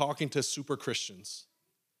 Moses isn't talking to super Christians.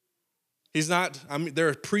 There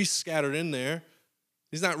are priests scattered in there.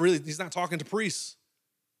 He's not talking to priests.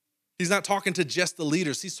 He's not talking to just the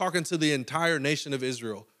leaders. He's talking to the entire nation of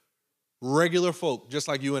Israel. Regular folk, just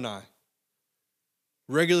like you and I.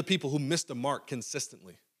 Regular people who miss the mark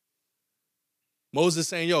consistently. Moses is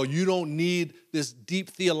saying, yo, you don't need this deep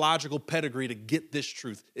theological pedigree to get this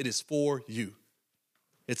truth. It is for you.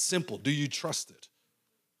 It's simple. Do you trust it?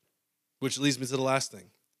 Which leads me to the last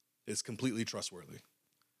thing. It's completely trustworthy.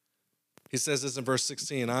 He says this in verse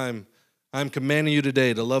 16, I'm commanding you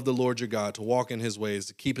today to love the Lord your God, to walk in his ways,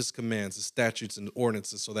 to keep his commands, his statutes, and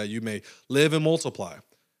ordinances so that you may live and multiply.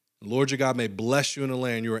 The Lord your God may bless you in the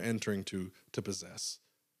land you are entering to possess.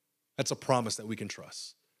 That's a promise that we can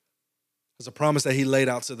trust. It's a promise that he laid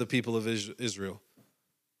out to the people of Israel.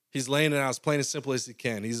 He's laying it out as plain and simple as he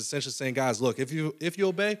can. He's essentially saying, guys, look, if you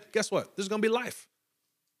obey, guess what? There's going to be life.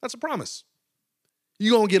 That's a promise.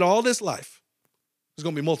 You're going to get all this life. There's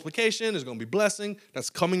going to be multiplication. There's going to be blessing that's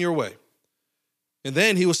coming your way. And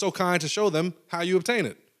then he was so kind to show them how you obtain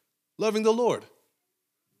it. Loving the Lord.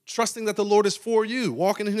 Trusting that the Lord is for you.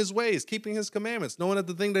 Walking in his ways. Keeping his commandments. Knowing that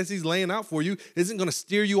the thing that he's laying out for you isn't going to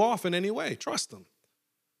steer you off in any way. Trust him.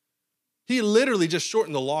 He literally just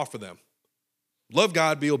shortened the law for them. Love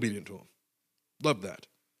God, be obedient to him. Love that.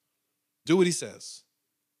 Do what he says.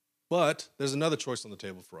 But there's another choice on the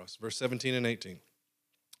table for us. Verse 17 and 18.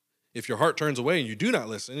 If your heart turns away and you do not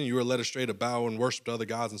listen and you are led astray to bow and worship to other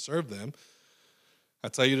gods and serve them, I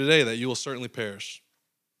tell you today that you will certainly perish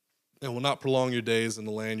and will not prolong your days in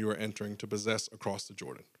the land you are entering to possess across the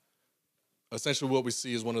Jordan. Essentially what we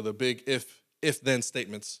see is one of the big if-then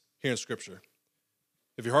statements here in Scripture.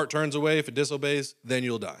 If your heart turns away, if it disobeys, then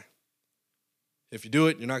you'll die. If you do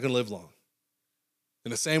it, you're not going to live long.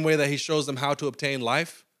 In the same way that he shows them how to obtain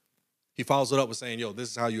life, he follows it up with saying, yo, this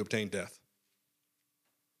is how you obtain death.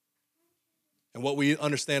 And what we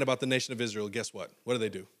understand about the nation of Israel, guess what? What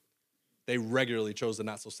do? They regularly chose the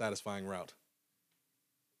not-so-satisfying route,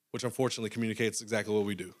 which unfortunately communicates exactly what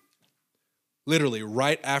we do. Literally,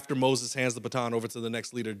 right after Moses hands the baton over to the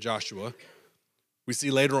next leader, Joshua, we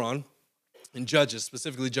see later on in Judges,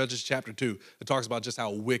 specifically Judges chapter 2, it talks about just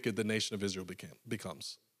how wicked the nation of Israel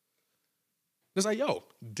becomes. It's like, yo,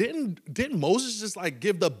 didn't Moses just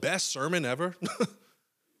give the best sermon ever?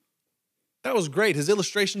 That was great. His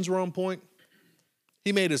illustrations were on point.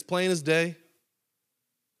 He made it as plain as day.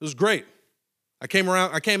 It was great. I came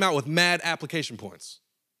out with mad application points.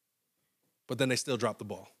 But then they still dropped the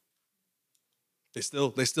ball. They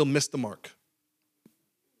still missed the mark.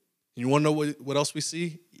 And you want to know what else we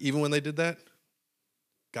see, even when they did that?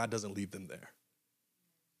 God doesn't leave them there.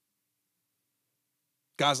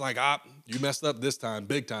 God's like, you messed up this time,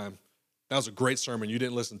 big time. That was a great sermon. You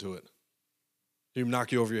didn't listen to it. He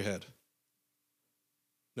knock you over your head.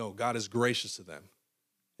 No, God is gracious to them.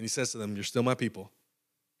 And he says to them, you're still my people.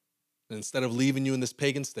 And instead of leaving you in this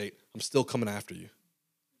pagan state, I'm still coming after you.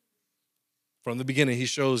 From the beginning, he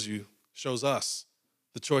shows us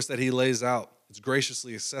the choice that he lays out. It's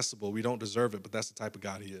graciously accessible. We don't deserve it, but that's the type of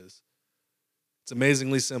God he is. It's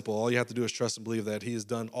amazingly simple. All you have to do is trust and believe that he has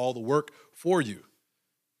done all the work for you.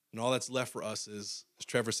 And all that's left for us is, as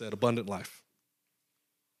Trevor said, abundant life.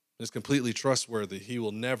 It's completely trustworthy. He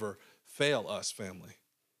will never fail us, family.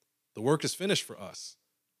 The work is finished for us.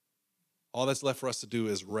 All that's left for us to do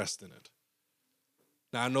is rest in it.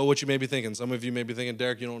 Now, I know what you may be thinking. Some of you may be thinking,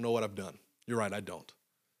 Derrick, you don't know what I've done. You're right, I don't.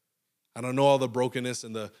 I don't know all the brokenness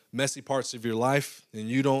and the messy parts of your life, and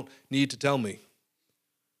you don't need to tell me.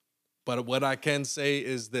 But what I can say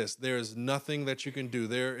is this. There is nothing that you can do.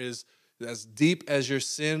 There is As deep as your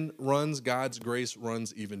sin runs, God's grace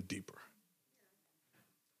runs even deeper.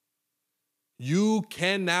 You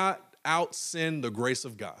cannot out-sin the grace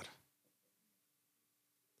of God.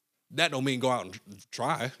 That don't mean go out and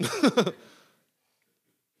try.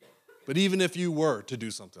 But even if you were to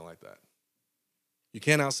do something like that, you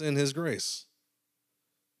can't out-sin his grace.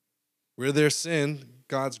 Where there's sin,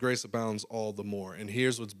 God's grace abounds all the more. And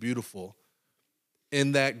here's what's beautiful.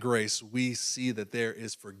 In that grace, we see that there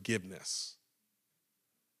is forgiveness.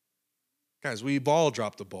 Guys, we've all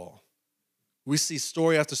dropped the ball. We see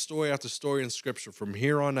story after story after story in Scripture from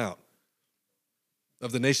here on out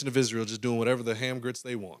of the nation of Israel just doing whatever the ham grits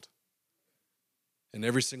they want. And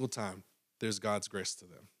every single time, there's God's grace to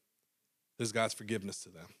them. There's God's forgiveness to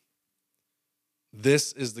them.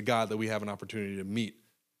 This is the God that we have an opportunity to meet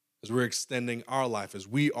as we're extending our life, as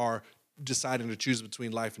we are deciding to choose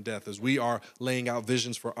between life and death, as we are laying out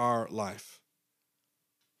visions for our life,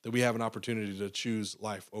 that we have an opportunity to choose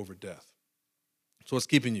life over death. So what's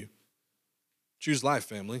keeping you? Choose life,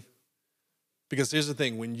 family. Because here's the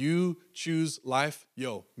thing, when you choose life,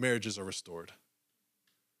 marriages are restored.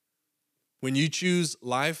 When you choose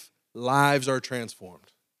life, lives are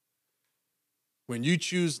transformed. When you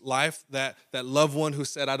choose life, that loved one who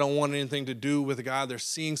said, I don't want anything to do with God, they're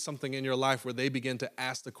seeing something in your life where they begin to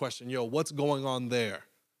ask the question, what's going on there?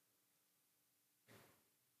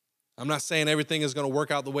 I'm not saying everything is going to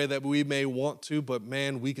work out the way that we may want to, but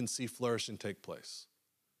man, we can see flourishing take place.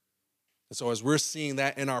 And so as we're seeing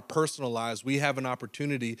that in our personal lives, we have an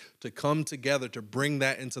opportunity to come together to bring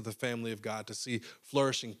that into the family of God, to see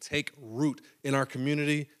flourishing take root in our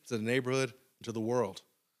community, to the neighborhood, to the world.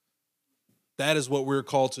 That is what we're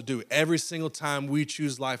called to do. Every single time we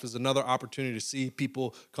choose life is another opportunity to see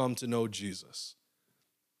people come to know Jesus.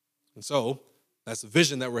 And so that's the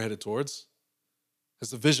vision that we're headed towards.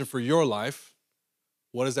 That's the vision for your life.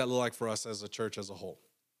 What does that look like for us as a church as a whole?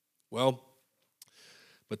 Well,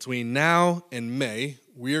 between now and May,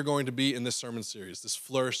 we are going to be in this sermon series, this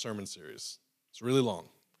Flourish sermon series. It's really long.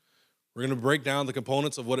 We're going to break down the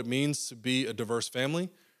components of what it means to be a diverse family.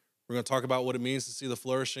 We're going to talk about what it means to see the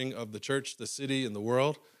flourishing of the church, the city, and the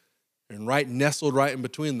world. And nestled right in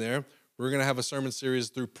between there, we're going to have a sermon series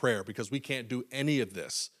through prayer, because we can't do any of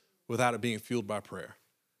this without it being fueled by prayer.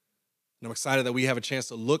 And I'm excited that we have a chance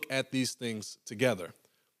to look at these things together.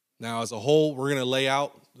 Now, as a whole, we're going to lay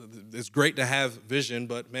out, it's great to have vision,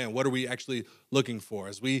 but man, what are we actually looking for?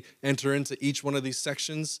 As we enter into each one of these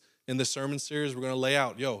sections in the sermon series, we're going to lay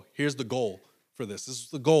out, here's the goal for this. This is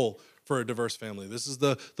the goal for a diverse family. This is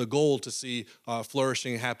the goal to see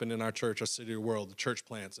flourishing happen in our church, our city, our world, the church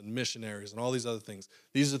plants and missionaries and all these other things.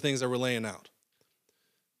 These are the things that we're laying out.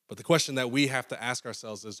 But the question that we have to ask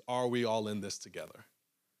ourselves is, are we all in this together?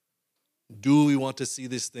 Do we want to see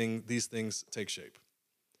these things take shape?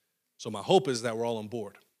 So my hope is that we're all on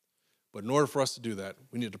board. But in order for us to do that,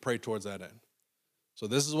 we need to pray towards that end. So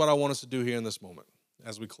this is what I want us to do here in this moment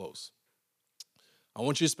as we close. I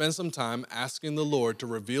want you to spend some time asking the Lord to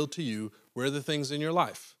reveal to you where the things in your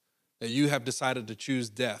life that you have decided to choose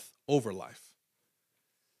death over life.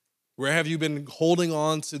 Where have you been holding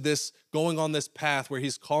on to this, going on this path where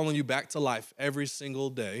he's calling you back to life every single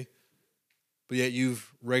day, but yet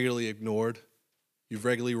you've regularly ignored, you've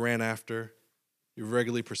regularly ran after, you've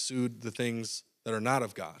regularly pursued the things that are not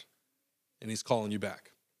of God, and he's calling you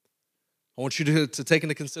back. I want you to take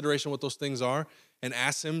into consideration what those things are and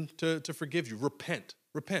ask him to forgive you. Repent.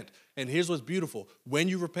 And here's what's beautiful. When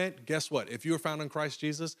you repent, guess what? If you are found in Christ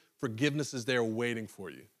Jesus, forgiveness is there waiting for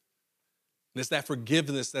you. And it's that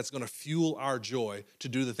forgiveness that's going to fuel our joy to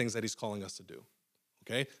do the things that he's calling us to do.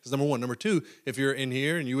 Okay? That's number one. Number two, if you're in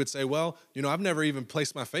here and you would say, well, I've never even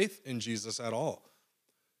placed my faith in Jesus at all.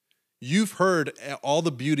 You've heard all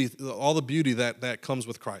the beauty that comes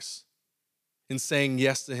with Christ in saying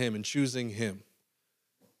yes to him and choosing him.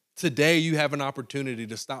 Today, you have an opportunity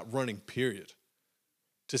to stop running, period.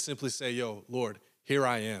 To simply say, Lord, here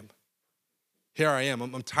I am. Here I am.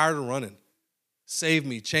 I'm tired of running. Save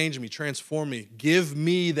me, change me, transform me. Give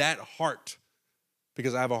me that heart,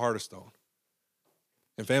 because I have a heart of stone.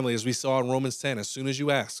 And family, as we saw in Romans 10, as soon as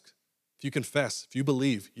you ask, if you confess, if you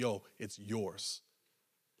believe, it's yours.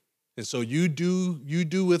 And so you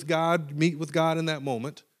do with God, meet with God in that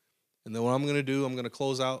moment. And then what I'm going to do, I'm going to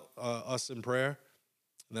close out us in prayer.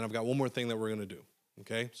 And then I've got one more thing that we're going to do.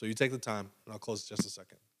 Okay? So you take the time, and I'll close in just a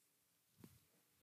second.